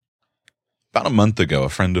About a month ago, a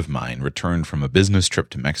friend of mine returned from a business trip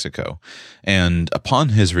to Mexico, and upon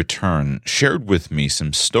his return, shared with me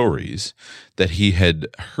some stories that he had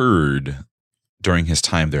heard during his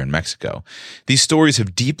time there in Mexico. These stories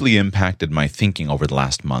have deeply impacted my thinking over the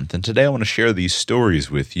last month, and today I want to share these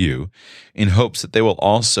stories with you in hopes that they will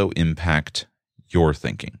also impact your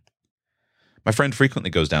thinking. My friend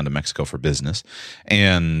frequently goes down to Mexico for business,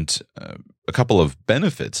 and a couple of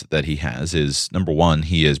benefits that he has is, number one,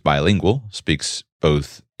 he is bilingual, speaks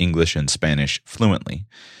both English and Spanish fluently.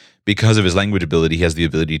 Because of his language ability, he has the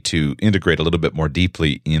ability to integrate a little bit more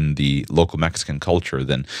deeply in the local Mexican culture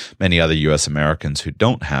than many other U.S. Americans who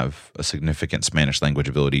don't have a significant Spanish language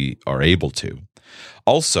ability are able to.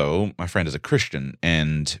 Also, my friend is a Christian,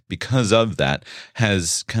 and because of that,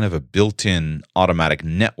 has kind of a built-in automatic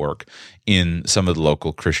network in some of the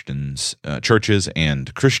local Christians, churches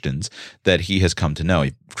and Christians that he has come to know.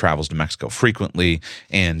 He travels to Mexico frequently,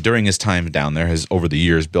 and during his time down there has, over the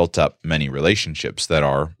years, built up many relationships that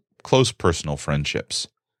are close personal friendships.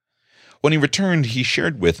 When he returned, he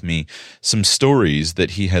shared with me some stories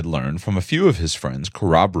that he had learned from a few of his friends,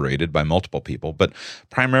 corroborated by multiple people, but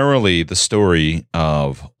primarily the story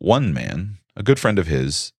of one man, a good friend of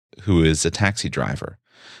his, who is a taxi driver.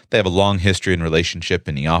 They have a long history and relationship,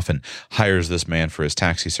 and he often hires this man for his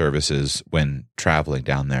taxi services when traveling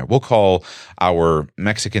down there. We'll call our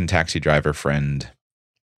Mexican taxi driver friend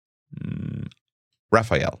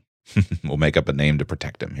Rafael. We'll make up a name to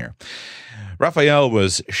protect him here. Rafael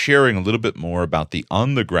was sharing a little bit more about the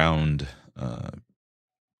on-the-ground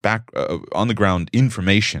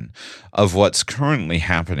information of what's currently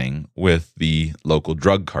happening with the local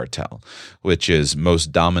drug cartel, which is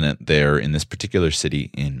most dominant there in this particular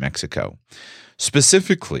city in Mexico.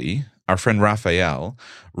 Specifically, our friend Rafael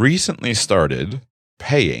recently started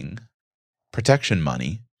paying protection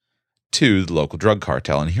money to the local drug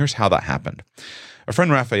cartel, and here's how that happened. Our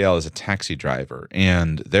friend Rafael is a taxi driver,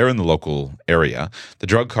 and there in the local area, the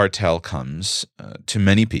drug cartel comes to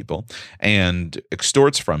many people and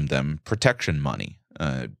extorts from them protection money.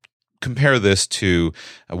 Compare this to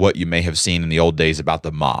what you may have seen in the old days about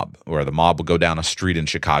the mob, where the mob will go down a street in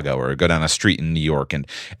Chicago or go down a street in New York, and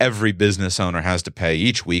every business owner has to pay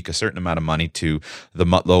each week a certain amount of money to the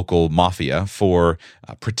local mafia for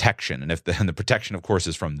protection. And the protection, of course,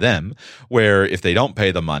 is from them, where if they don't pay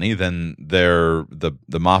the money, then the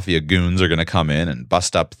mafia goons are going to come in and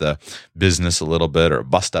bust up the business a little bit or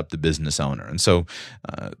bust up the business owner. And so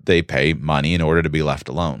they pay money in order to be left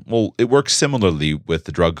alone. Well, it works similarly with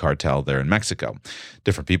the drug cartel there in Mexico.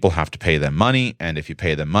 Different people have to pay them money, and if you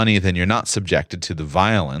pay them money, then you're not subjected to the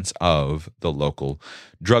violence of the local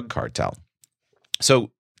drug cartel.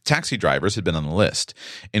 So taxi drivers had been on the list.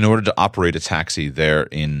 In order to operate a taxi there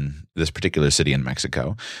in this particular city in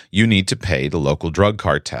Mexico, you need to pay the local drug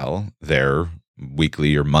cartel their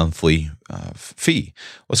weekly or monthly fee,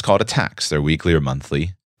 what's called a tax, their weekly or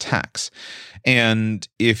monthly tax. And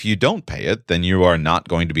if you don't pay it, then you are not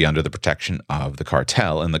going to be under the protection of the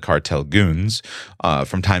cartel, and the cartel goons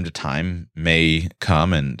from time to time may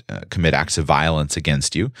come and commit acts of violence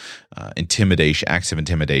against you, acts of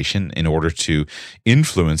intimidation in order to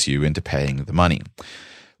influence you into paying the money.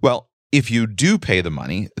 Well, if you do pay the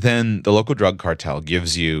money, then the local drug cartel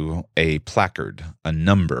gives you a placard, a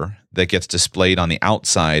number that gets displayed on the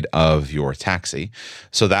outside of your taxi.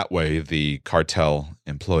 So that way the cartel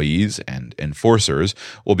employees and enforcers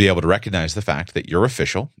will be able to recognize the fact that you're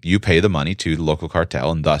official, you pay the money to the local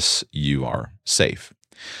cartel, and thus you are safe.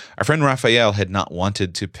 Our friend Rafael had not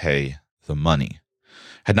wanted to pay the money,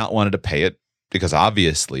 had not wanted to pay it because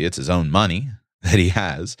obviously it's his own money that he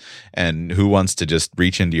has, and who wants to just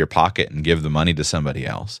reach into your pocket and give the money to somebody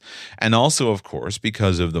else? And also, of course,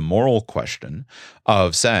 because of the moral question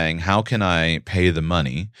of saying, how can I pay the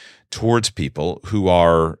money towards people who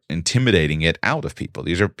are intimidating it out of people?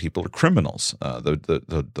 These are people, are criminals.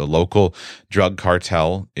 The local drug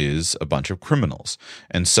cartel is a bunch of criminals,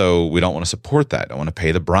 and so we don't want to support that. Don't want to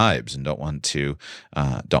pay the bribes, and don't want to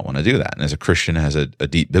do that. And as a Christian, has a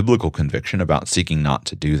deep biblical conviction about seeking not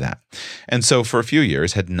to do that. And so for a few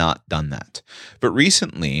years had not done that. But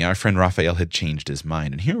recently, our friend Rafael had changed his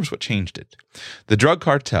mind, and here's what changed it. The drug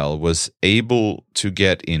cartel was able to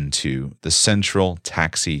get into the central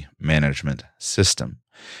taxi management system.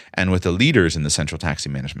 and with the leaders in the central taxi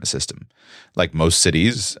management system. Like most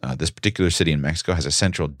cities, this particular city in Mexico has a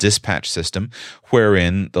central dispatch system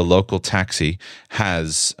wherein the local taxi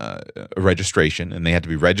has a registration, and they have to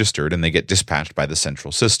be registered, and they get dispatched by the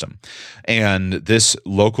central system. And this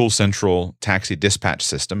local central taxi dispatch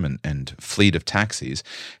system and fleet of taxis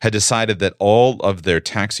had decided that all of their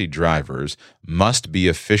taxi drivers must be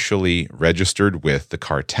officially registered with the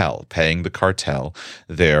cartel, paying the cartel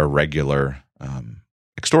their regular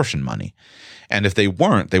extortion money. And if they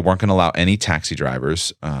weren't going to allow any taxi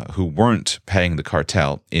drivers who weren't paying the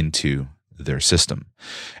cartel into their system.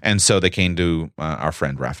 And so they came to our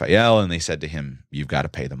friend Rafael, and they said to him, "You've got to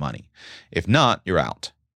pay the money. If not, you're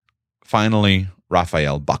out." Finally,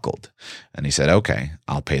 Rafael buckled, and he said, "Okay,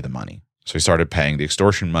 I'll pay the money." So he started paying the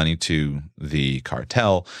extortion money to the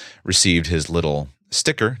cartel, received his little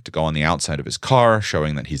sticker to go on the outside of his car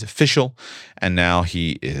showing that he's official, and now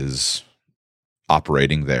he is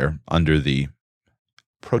operating there under the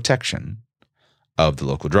protection of the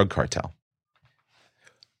local drug cartel.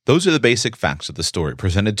 Those are the basic facts of the story,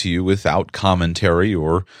 presented to you without commentary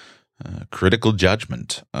or critical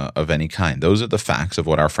judgment of any kind. Those are the facts of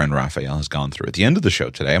what our friend Rafael has gone through. At the end of the show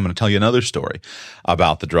today, I'm going to tell you another story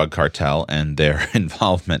about the drug cartel and their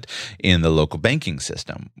involvement in the local banking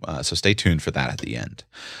system. So stay tuned for that at the end.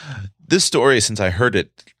 This story, since I heard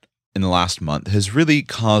it in the last month, has really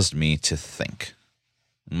caused me to think.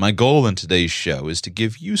 My goal in today's show is to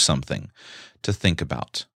give you something to think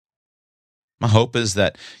about. My hope is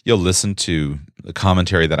that you'll listen to the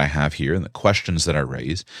commentary that I have here and the questions that I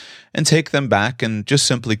raise and take them back and just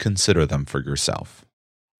simply consider them for yourself.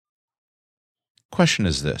 Question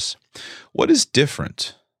is this: what is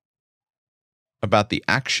different about the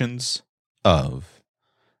actions of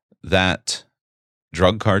that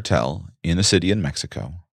drug cartel in a city in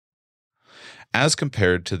Mexico as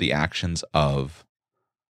compared to the actions of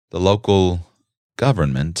the local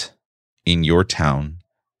government in your town,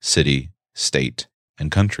 city, state,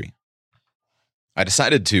 and country? I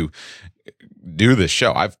decided to do this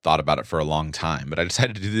show. I've thought about it for a long time, but I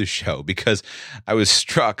decided to do this show because I was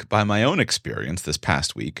struck by my own experience this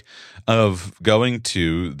past week of going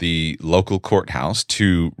to the local courthouse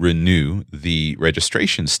to renew the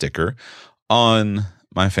registration sticker on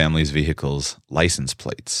my family's vehicle's license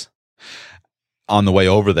plates. On the way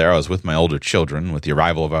over there, I was with my older children. With the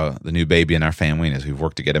arrival of the new baby in our family, and as we've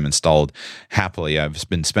worked to get him installed happily, I've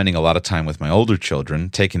been spending a lot of time with my older children,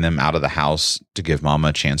 taking them out of the house to give Mama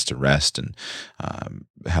a chance to rest and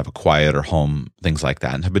have a quieter home, things like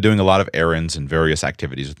that. And have been doing a lot of errands and various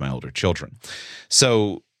activities with my older children.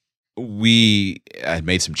 So we had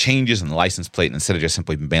made some changes in the license plate, and instead of just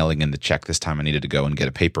simply mailing in the check, this time I needed to go and get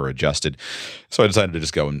a paper adjusted. So I decided to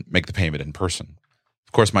just go and make the payment in person.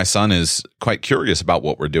 Of course, my son is quite curious about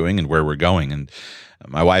what we're doing and where we're going. And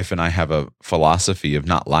my wife and I have a philosophy of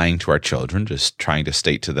not lying to our children, just trying to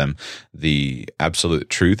state to them the absolute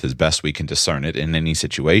truth as best we can discern it in any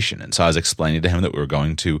situation. And so I was explaining to him that we were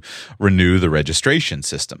going to renew the registration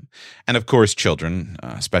system. And of course, children,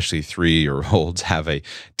 especially 3-year-olds, have a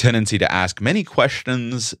tendency to ask many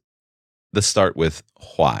questions that start with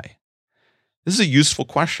why. This is a useful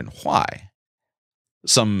question. Why?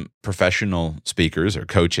 Some professional speakers or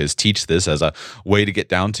coaches teach this as a way to get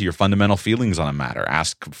down to your fundamental feelings on a matter.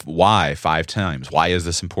 Ask why 5 times. Why is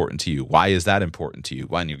this important to you? Why is that important to you?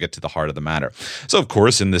 When you get to the heart of the matter. So, of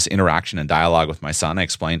course, in this interaction and dialogue with my son, I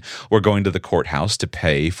explained we're going to the courthouse to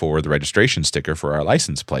pay for the registration sticker for our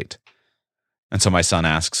license plate. And so my son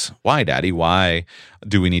asks, "Why, Daddy? Why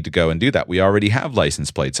do we need to go and do that? We already have license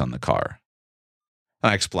plates on the car." And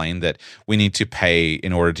I explained that we need to pay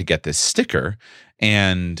in order to get this sticker,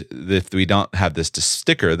 and if we don't have this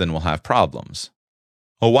sticker, then we'll have problems.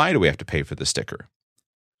 Well, why do we have to pay for the sticker?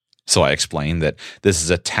 So I explained that this is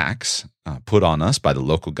a tax put on us by the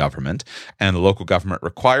local government, and the local government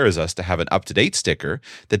requires us to have an up-to-date sticker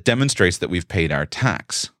that demonstrates that we've paid our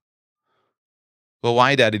tax. Well,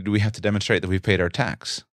 why, Daddy, do we have to demonstrate that we've paid our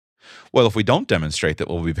tax? Well, if we don't demonstrate that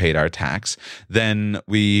we'll be paid our tax, then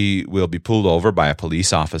we will be pulled over by a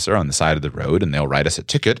police officer on the side of the road, and they'll write us a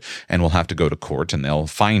ticket, and we'll have to go to court, and they'll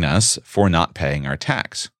fine us for not paying our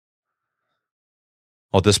tax.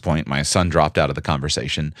 Well, at this point, my son dropped out of the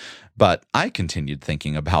conversation, but I continued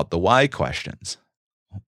thinking about the why questions.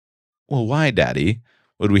 Well, why, Daddy,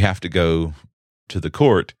 would we have to go to the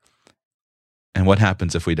court? And what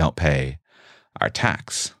happens if we don't pay our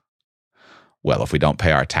tax? Well, if we don't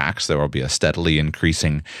pay our tax, there will be a steadily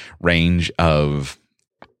increasing range of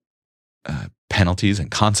penalties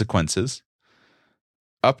and consequences,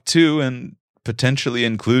 up to and potentially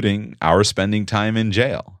including our spending time in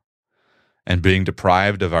jail and being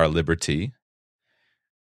deprived of our liberty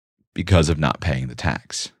because of not paying the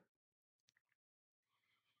tax.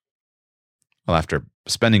 Well, after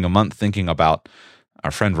spending a month thinking about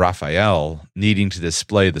our friend Raphael needing to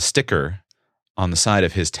display the sticker on the side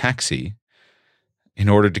of his taxi in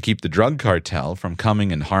order to keep the drug cartel from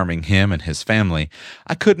coming and harming him and his family,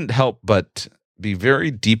 I couldn't help but be very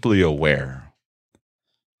deeply aware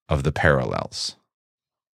of the parallels.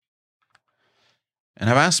 And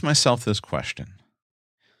I've asked myself this question: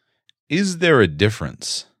 is there a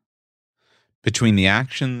difference between the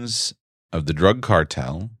actions of the drug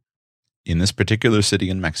cartel in this particular city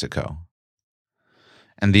in Mexico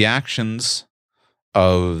and the actions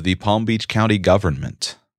of the Palm Beach County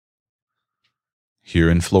government here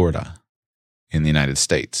in Florida, in the United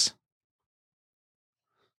States?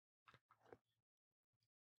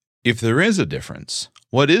 If there is a difference,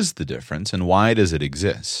 what is the difference and why does it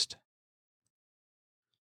exist?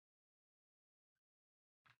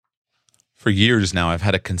 For years now, I've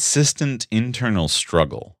had a consistent internal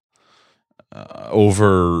struggle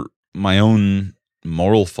over my own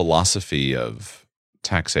moral philosophy of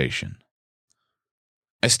taxation.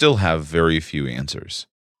 I still have very few answers.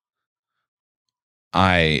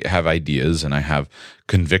 I have ideas and I have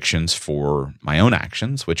convictions for my own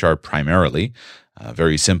actions, which are primarily,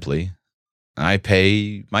 very simply, I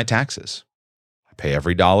pay my taxes. I pay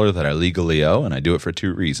every dollar that I legally owe, and I do it for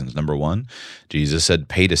two reasons. Number one, Jesus said,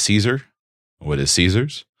 pay to Caesar what is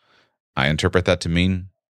Caesar's. I interpret that to mean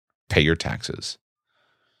pay your taxes.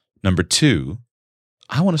 Number two,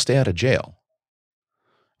 I want to stay out of jail.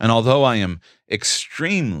 And although I am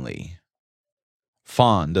extremely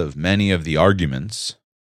fond of many of the arguments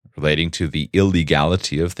relating to the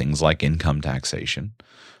illegality of things like income taxation,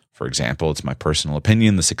 for example, it's my personal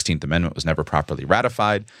opinion, the 16th Amendment was never properly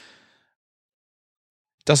ratified.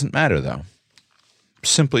 Doesn't matter, though.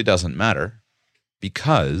 Simply doesn't matter,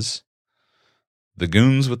 because the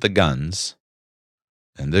goons with the guns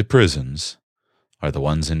and the prisons are the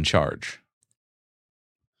ones in charge.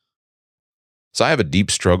 So I have a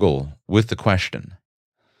deep struggle with the question,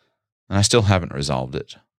 and I still haven't resolved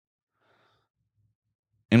it.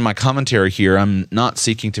 In my commentary here, I'm not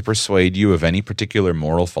seeking to persuade you of any particular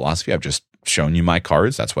moral philosophy. I've just shown you my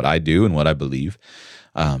cards. That's what I do and what I believe.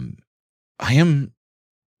 I am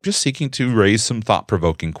just seeking to raise some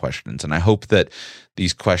thought-provoking questions, and I hope that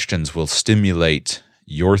these questions will stimulate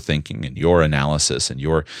your thinking and your analysis and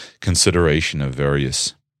your consideration of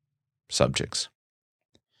various subjects.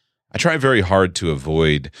 I try very hard to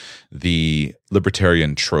avoid the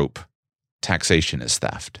libertarian trope, taxation is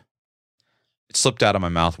theft. It slipped out of my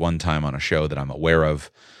mouth one time on a show that I'm aware of,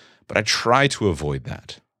 but I try to avoid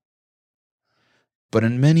that. But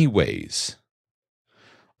in many ways,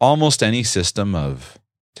 almost any system of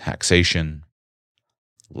taxation,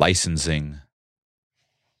 licensing,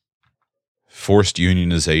 forced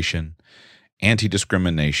unionization,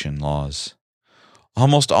 anti-discrimination laws,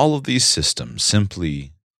 almost all of these systems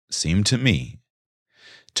simply seem to me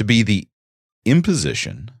to be the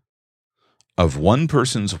imposition of one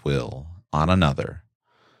person's will on another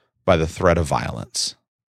by the threat of violence.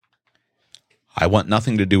 I want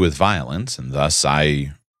nothing to do with violence, and thus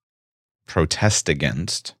I protest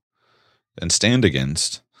against and stand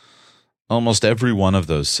against almost every one of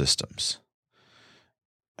those systems.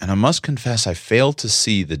 And I must confess, I fail to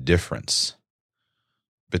see the difference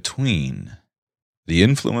between the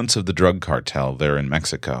influence of the drug cartel there in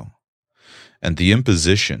Mexico and the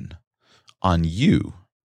imposition on you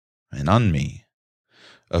and on me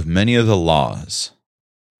of many of the laws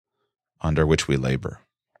under which we labor.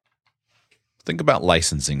 Think about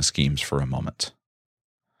licensing schemes for a moment.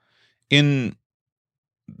 In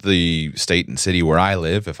the state and city where I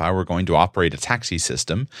live, if I were going to operate a taxi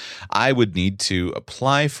system, I would need to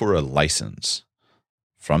apply for a license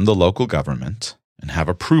from the local government and have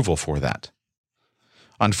approval for that.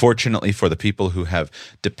 Unfortunately, for the people who have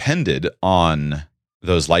depended on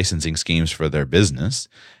those licensing schemes for their business,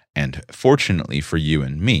 and fortunately for you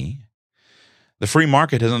and me, the free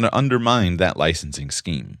market has undermined that licensing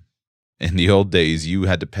scheme. In the old days, you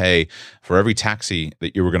had to pay for every taxi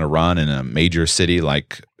that you were going to run in a major city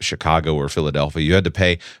like Chicago or Philadelphia. You had to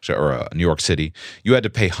pay, or New York City, you had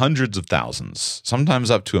to pay hundreds of thousands,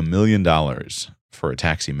 sometimes up to $1 million for a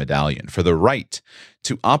taxi medallion, for the right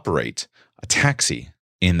to operate a taxi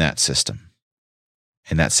in that system,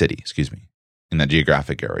 in that city, in that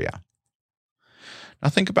geographic area. Now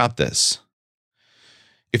think about this.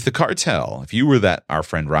 If the cartel, if you were our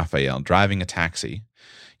friend Raphael driving a taxi,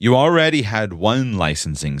 you already had one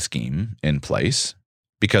licensing scheme in place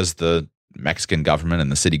because the Mexican government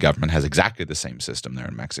and the city government has exactly the same system there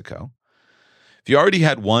in Mexico. If you already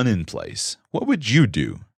had one in place, what would you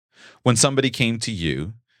do when somebody came to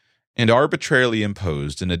you and arbitrarily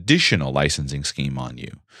imposed an additional licensing scheme on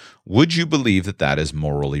you, would you believe that that is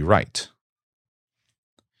morally right?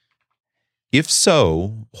 If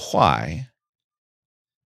so, why?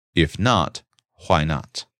 If not, why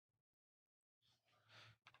not?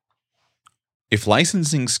 If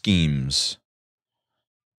licensing schemes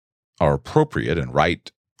are appropriate and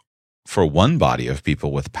right for one body of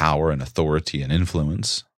people with power and authority and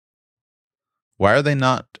influence, why are they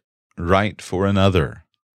not right for another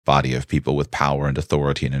body of people with power and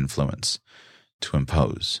authority and influence to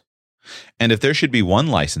impose? And if there should be one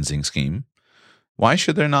licensing scheme, why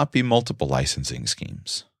should there not be multiple licensing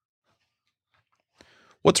schemes?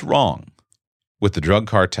 What's wrong with the drug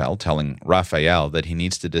cartel telling Rafael that he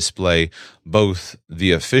needs to display both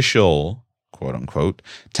the official, quote-unquote,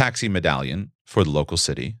 taxi medallion for the local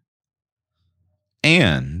city,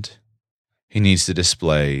 and he needs to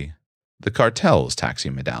display the cartel's taxi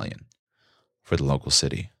medallion for the local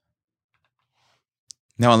city?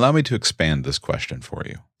 Now, allow me to expand this question for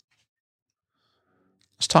you.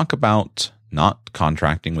 Let's talk about not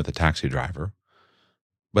contracting with a taxi driver,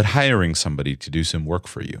 but hiring somebody to do some work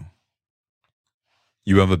for you.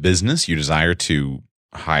 You have a business, you desire to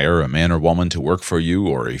hire a man or woman to work for you,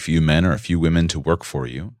 or a few men or a few women to work for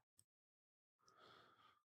you.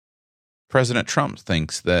 President Trump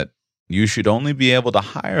thinks that you should only be able to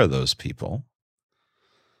hire those people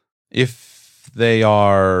if they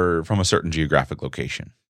are from a certain geographic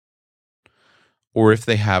location, or if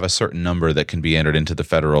they have a certain number that can be entered into the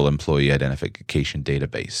Federal Employee Identification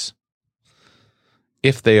Database,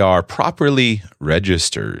 if they are properly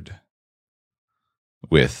registered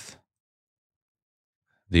with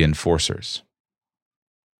the enforcers.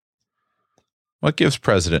 What gives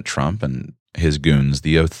President Trump and his goons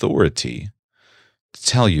the authority to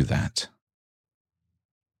tell you that?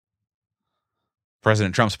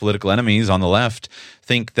 President Trump's political enemies on the left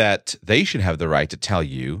think that they should have the right to tell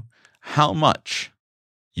you how much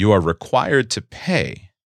you are required to pay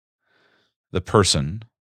the person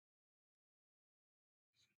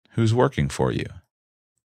who's working for you.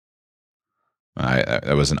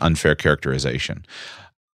 That was an unfair characterization.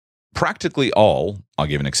 Practically all, I'll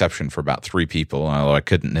give an exception for about 3 people, although I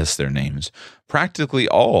couldn't list their names, practically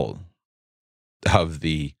all of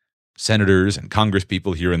the senators and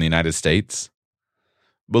congresspeople here in the United States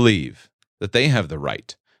believe that they have the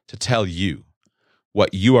right to tell you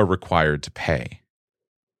what you are required to pay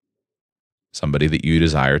somebody that you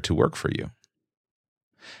desire to work for you.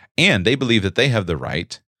 And they believe that they have the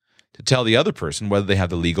right to tell the other person whether they have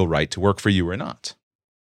the legal right to work for you or not.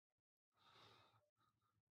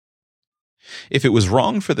 If it was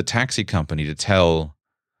wrong for the taxi company to tell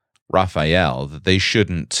Rafael that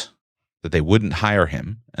they wouldn't hire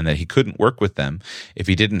him and that he couldn't work with them if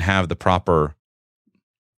he didn't have the proper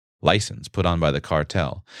license put on by the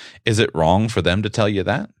cartel, is it wrong for them to tell you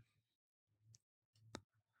that?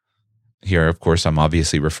 Here, of course, I'm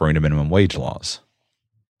obviously referring to minimum wage laws.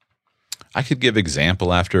 I could give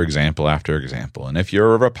example after example after example, and if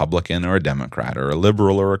you're a Republican or a Democrat or a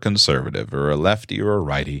liberal or a conservative or a lefty or a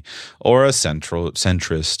righty or a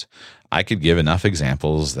centrist, I could give enough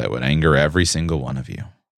examples that would anger every single one of you.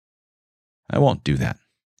 I won't do that.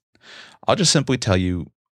 I'll just simply tell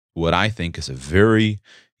you what I think is a very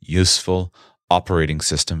useful operating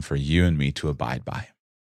system for you and me to abide by.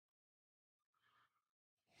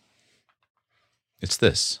 It's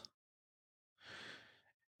this.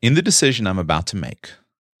 In the decision I'm about to make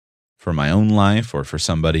for my own life or for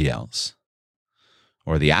somebody else,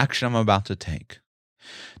 or the action I'm about to take,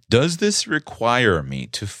 does this require me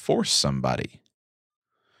to force somebody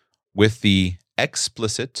with the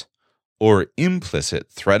explicit or implicit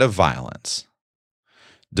threat of violence?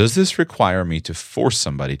 Does this require me to force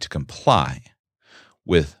somebody to comply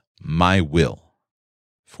with my will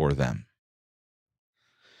for them?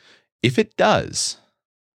 If it does,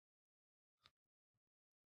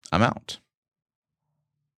 I'm out.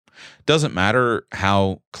 Doesn't matter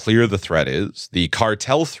how clear the threat is. The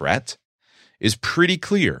cartel threat is pretty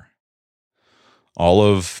clear. All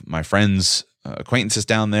of my friends, acquaintances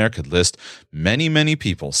down there could list many, many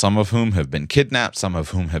people, some of whom have been kidnapped, some of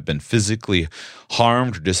whom have been physically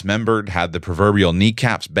harmed, dismembered, had the proverbial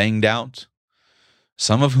kneecaps banged out,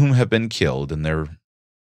 some of whom have been killed and their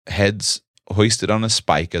heads hoisted on a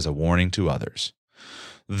spike as a warning to others.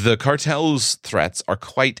 The cartel's threats are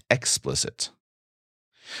quite explicit.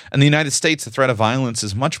 In the United States, the threat of violence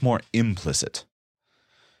is much more implicit.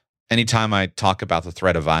 Anytime I talk about the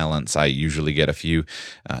threat of violence, I usually get a few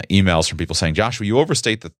emails from people saying, Joshua, you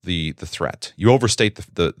overstate the threat. You overstate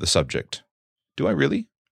the subject. Do I really?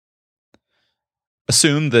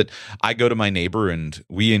 Assume that I go to my neighbor and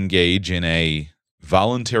we engage in a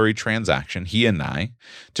voluntary transaction, he and I,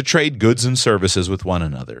 to trade goods and services with one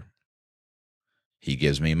another. He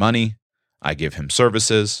gives me money, I give him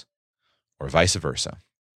services, or vice versa.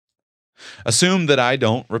 Assume that I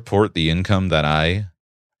don't report the income that I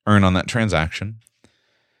earn on that transaction.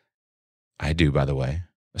 I do, by the way.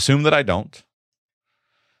 Assume that I don't.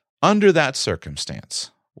 Under that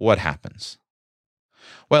circumstance, what happens?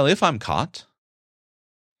 Well, if I'm caught,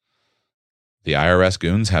 the IRS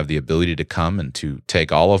goons have the ability to come and to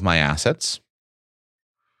take all of my assets,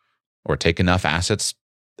 or take enough assets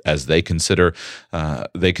as they consider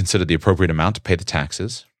the appropriate amount to pay the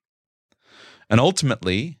taxes. And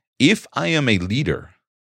ultimately, if I am a leader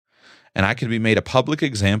and I can be made a public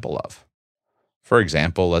example of, for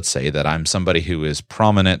example, let's say that I'm somebody who is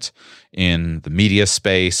prominent in the media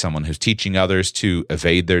space, someone who's teaching others to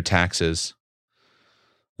evade their taxes,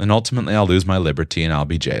 then ultimately I'll lose my liberty and I'll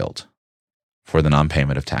be jailed for the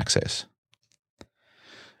non-payment of taxes.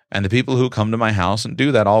 And the people who come to my house and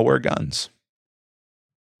do that all wear guns.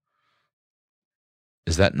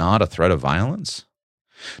 Is that not a threat of violence?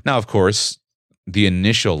 Now, of course, the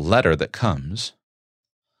initial letter that comes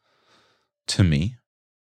to me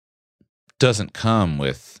doesn't come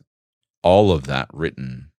with all of that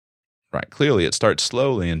written right clearly. It starts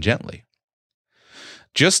slowly and gently.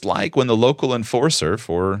 Just like when the local enforcer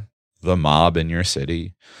for the mob in your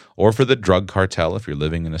city, or for the drug cartel if you're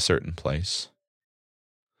living in a certain place,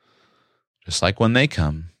 just like when they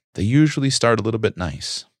come, they usually start a little bit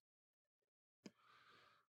nice.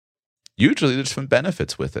 Usually there's some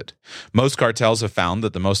benefits with it. Most cartels have found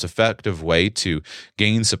that the most effective way to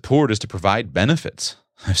gain support is to provide benefits.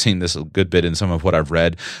 I've seen this a good bit in some of what I've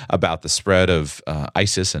read about the spread of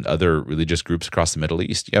ISIS and other religious groups across the Middle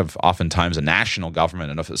East. You have oftentimes a national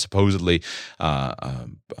government, and supposedly,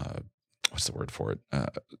 what's the word for it?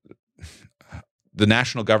 The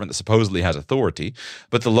national government that supposedly has authority,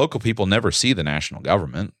 but the local people never see the national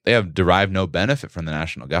government. They have derived no benefit from the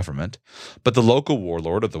national government. But the local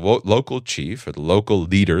warlord or the local chief or the local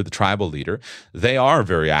leader, the tribal leader, they are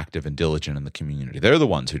very active and diligent in the community. They're the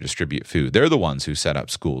ones who distribute food. They're the ones who set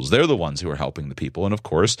up schools. They're the ones who are helping the people. And of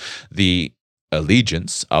course, the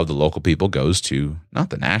allegiance of the local people goes to not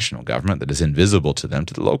the national government that is invisible to them,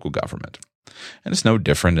 to the local government. And it's no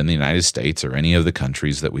different in the United States or any of the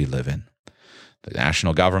countries that we live in. The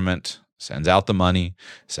national government sends out the money,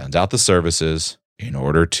 sends out the services in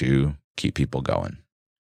order to keep people going.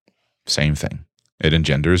 Same thing. It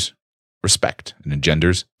engenders respect. It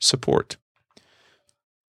engenders support.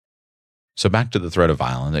 So back to the threat of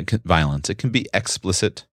violence. It can be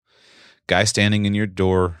explicit. Guy standing in your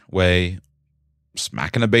doorway,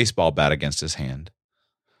 smacking a baseball bat against his hand.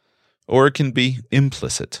 Or it can be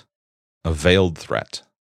implicit, a veiled threat.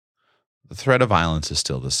 The threat of violence is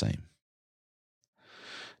still the same.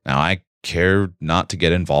 Now, I care not to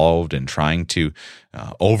get involved in trying to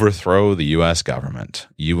overthrow the U.S. government.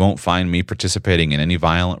 You won't find me participating in any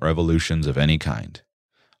violent revolutions of any kind.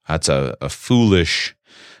 That's a foolish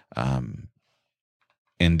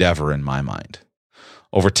endeavor in my mind.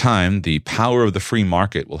 Over time, the power of the free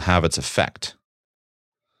market will have its effect.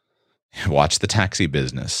 Watch the taxi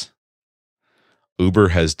business. Uber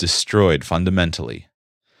has destroyed fundamentally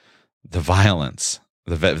the violence,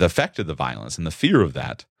 the effect of the violence and the fear of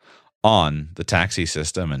that on the taxi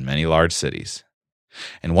system in many large cities.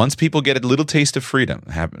 And once people get a little taste of freedom,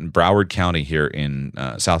 in Broward County here in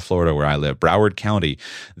South Florida where I live, Broward County,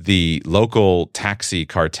 the local taxi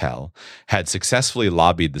cartel had successfully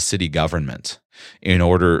lobbied the city government in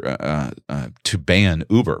order to ban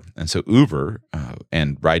Uber. And so Uber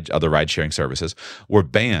and other ride-sharing services were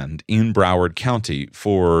banned in Broward County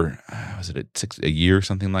for, a year,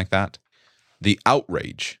 something like that? The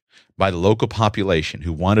outrage by the local population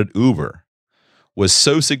who wanted Uber was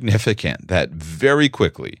so significant that very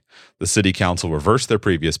quickly the city council reversed their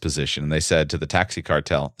previous position and they said to the taxi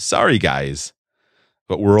cartel, sorry guys,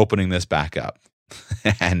 but we're opening this back up.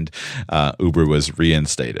 And Uber was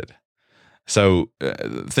reinstated. So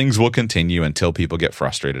things will continue until people get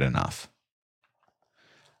frustrated enough.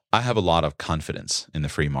 I have a lot of confidence in the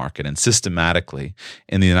free market, and systematically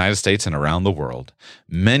in the United States and around the world,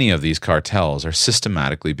 many of these cartels are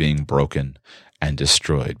systematically being broken and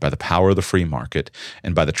destroyed by the power of the free market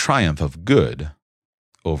and by the triumph of good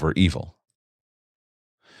over evil.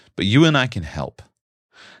 But you and I can help,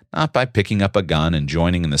 not by picking up a gun and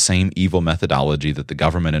joining in the same evil methodology that the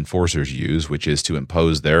government enforcers use, which is to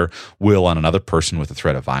impose their will on another person with the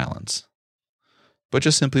threat of violence, but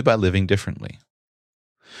just simply by living differently.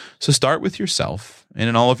 So start with yourself and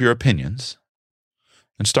in all of your opinions,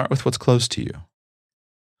 and start with what's close to you.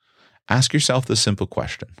 Ask yourself this simple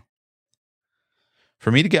question. For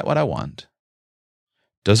me to get what I want,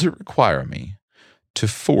 does it require me to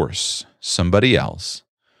force somebody else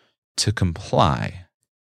to comply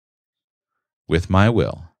with my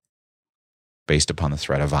will based upon the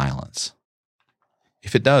threat of violence?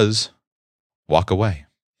 If it does, walk away.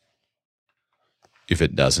 If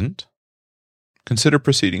it doesn't, consider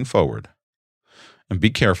proceeding forward. And be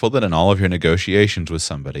careful that in all of your negotiations with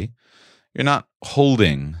somebody, you're not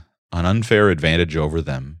holding an unfair advantage over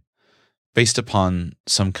them based upon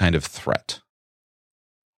some kind of threat.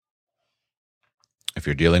 If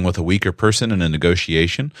you're dealing with a weaker person in a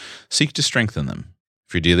negotiation, seek to strengthen them.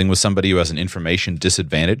 If you're dealing with somebody who has an information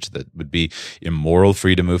disadvantage that would be immoral for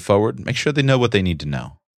you to move forward, make sure they know what they need to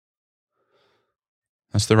know.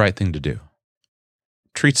 That's the right thing to do.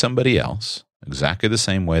 Treat somebody else exactly the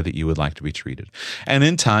same way that you would like to be treated. And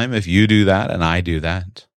in time, if you do that and I do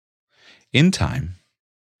that, in time,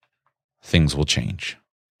 things will change.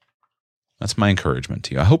 That's my encouragement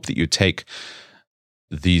to you. I hope that you take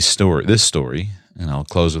this story, and I'll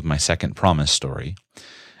close with my second promise story,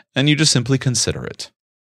 and you just simply consider it.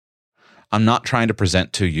 I'm not trying to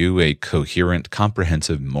present to you a coherent,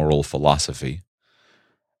 comprehensive moral philosophy.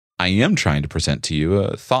 I am trying to present to you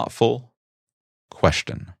a thoughtful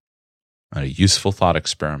question, a useful thought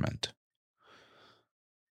experiment.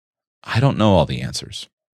 I don't know all the answers.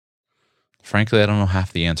 Frankly, I don't know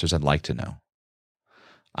half the answers I'd like to know.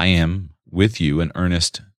 I am, with you, an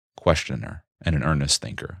earnest questioner and an earnest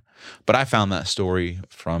thinker. But I found that story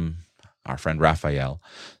from our friend Raphael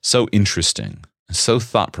so interesting, so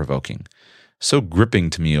thought-provoking, so gripping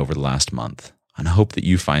to me over the last month, and I hope that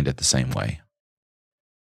you find it the same way.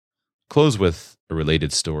 Close with a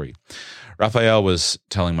related story. Raphael was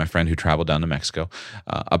telling my friend who traveled down to Mexico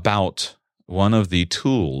about one of the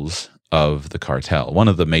tools of the cartel. One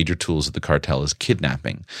of the major tools of the cartel is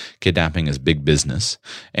kidnapping. Kidnapping is big business.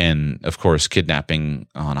 And of course, kidnapping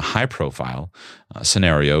on a high profile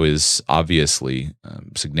scenario is obviously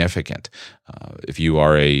significant. If you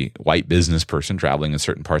are a white business person traveling in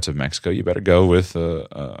certain parts of Mexico, you better go with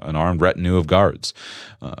an armed retinue of guards.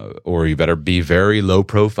 Or you better be very low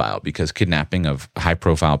profile, because kidnapping of high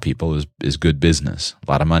profile people is good business.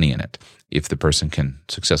 A lot of money in it, if the person can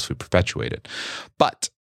successfully perpetuate it. But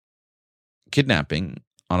kidnapping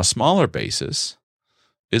on a smaller basis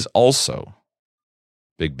is also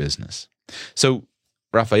big business. So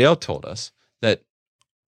Raphael told us that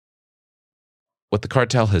what the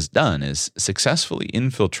cartel has done is successfully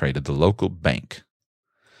infiltrated the local bank.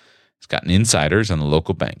 It's gotten insiders in the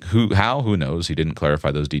local bank. Who knows? He didn't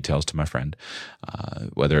clarify those details to my friend.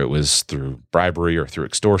 Whether it was through bribery or through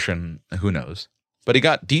extortion, who knows? But he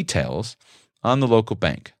got details on the local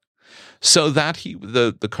bank, so that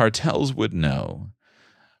the cartels would know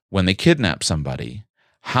when they kidnap somebody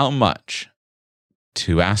how much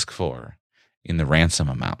to ask for in the ransom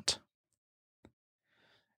amount.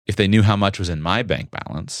 If they knew how much was in my bank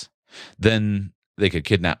balance, then they could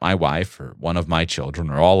kidnap my wife or one of my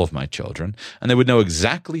children or all of my children, and they would know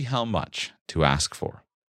exactly how much to ask for.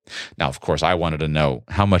 Now, of course, I wanted to know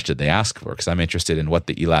how much did they ask for, because I'm interested in what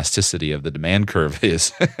the elasticity of the demand curve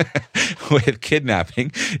is with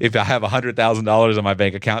kidnapping. If I have $100,000 in my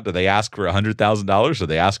bank account, do they ask for $100,000? Do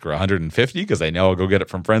they ask for $150 because they know I'll go get it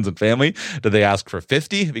from friends and family? Do they ask for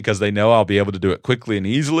 $50 because they know I'll be able to do it quickly and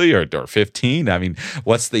easily, or $15? I mean,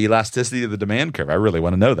 what's the elasticity of the demand curve? I really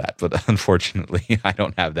want to know that, but unfortunately, I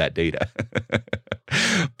don't have that data.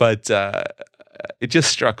 But it just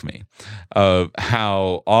struck me of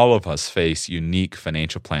how all of us face unique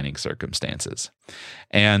financial planning circumstances.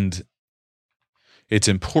 And it's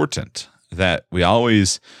important that we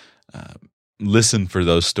always listen for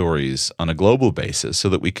those stories on a global basis so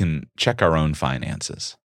that we can check our own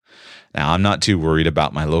finances. Now, I'm not too worried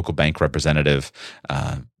about my local bank representative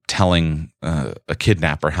telling a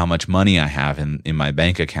kidnapper how much money I have in my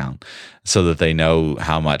bank account so that they know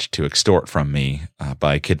how much to extort from me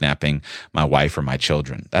by kidnapping my wife or my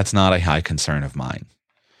children. That's not a high concern of mine.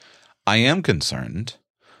 I am concerned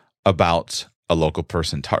about a local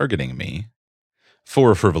person targeting me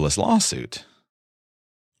for a frivolous lawsuit,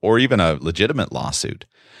 or even a legitimate lawsuit,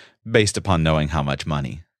 based upon knowing how much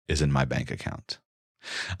money is in my bank account.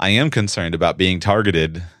 I am concerned about being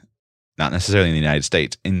targeted, not necessarily in the United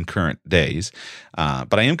States in current days,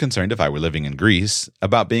 but I am concerned, if I were living in Greece,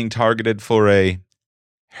 about being targeted for a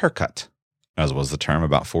haircut, as was the term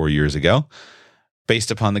about 4 years ago,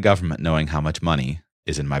 based upon the government knowing how much money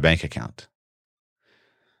is in my bank account.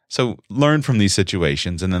 So learn from these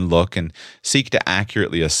situations and then look and seek to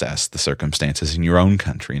accurately assess the circumstances in your own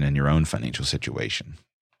country and in your own financial situation.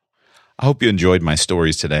 I hope you enjoyed my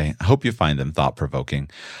stories today. I hope you find them thought-provoking.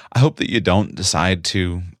 I hope that you don't decide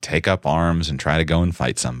to take up arms and try to go and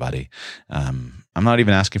fight somebody. I'm not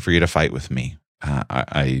even asking for you to fight with me.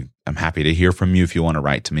 I'm happy to hear from you if you want to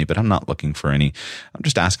write to me, but I'm not looking for any. I'm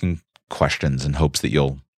just asking questions in hopes that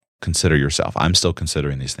you'll consider yourself. I'm still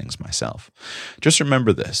considering these things myself. Just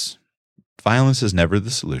remember this. Violence is never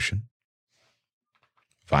the solution.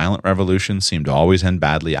 Violent revolutions seem to always end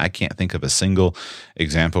badly. I can't think of a single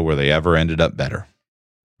example where they ever ended up better.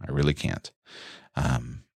 I really can't.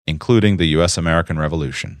 Including the U.S. American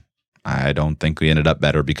Revolution. I don't think we ended up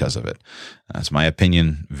better because of it. That's my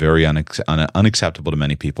opinion. Very unacceptable to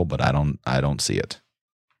many people, but I don't see it.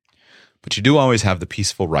 But you do always have the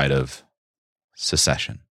peaceful right of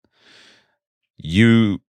secession.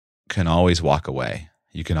 You can always walk away.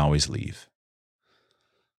 You can always leave.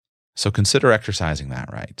 So consider exercising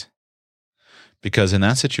that right. Because in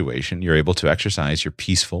that situation, you're able to exercise your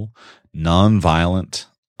peaceful, nonviolent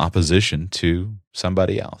opposition to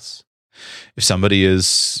somebody else. If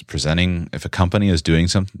a company is doing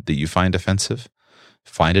something that you find offensive,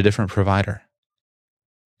 find a different provider.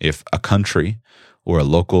 If a country or a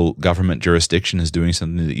local government jurisdiction is doing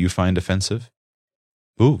something that you find offensive,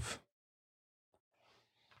 move.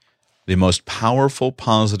 The most powerful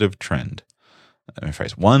positive trend,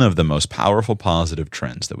 one of the most powerful positive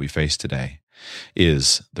trends that we face today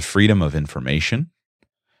is the freedom of information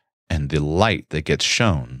and the light that gets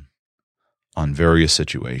shown on various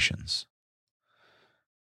situations.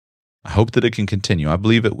 I hope that it can continue. I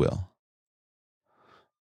believe it will.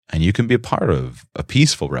 And you can be a part of a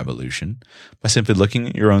peaceful revolution by simply looking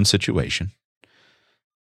at your own situation.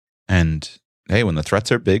 And hey, when the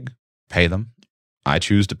threats are big, pay them. I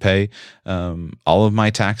choose to pay all of my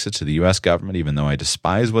taxes to the U.S. government, even though I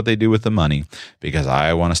despise what they do with the money, because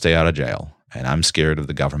I want to stay out of jail and I'm scared of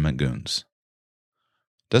the government goons.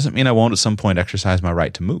 Doesn't mean I won't at some point exercise my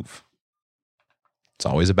right to move. It's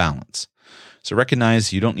always a balance. So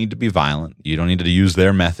recognize you don't need to be violent. You don't need to use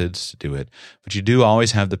their methods to do it, but you do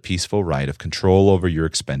always have the peaceful right of control over your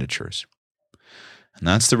expenditures. And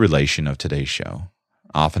that's the relation of today's show.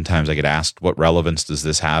 Oftentimes I get asked, what relevance does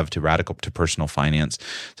this have to personal finance?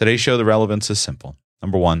 Today's show, the relevance is simple.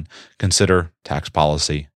 Number one, consider tax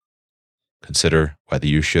policy. Consider whether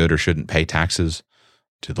you should or shouldn't pay taxes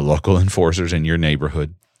to the local enforcers in your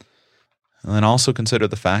neighborhood. And then also consider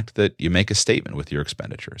the fact that you make a statement with your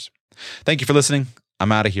expenditures. Thank you for listening.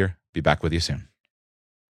 I'm out of here. Be back with you soon.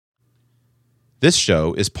 This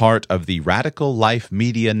show is part of the Radical Life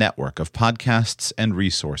Media network of podcasts and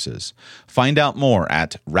resources. Find out more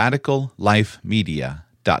at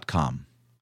radicallifemedia.com.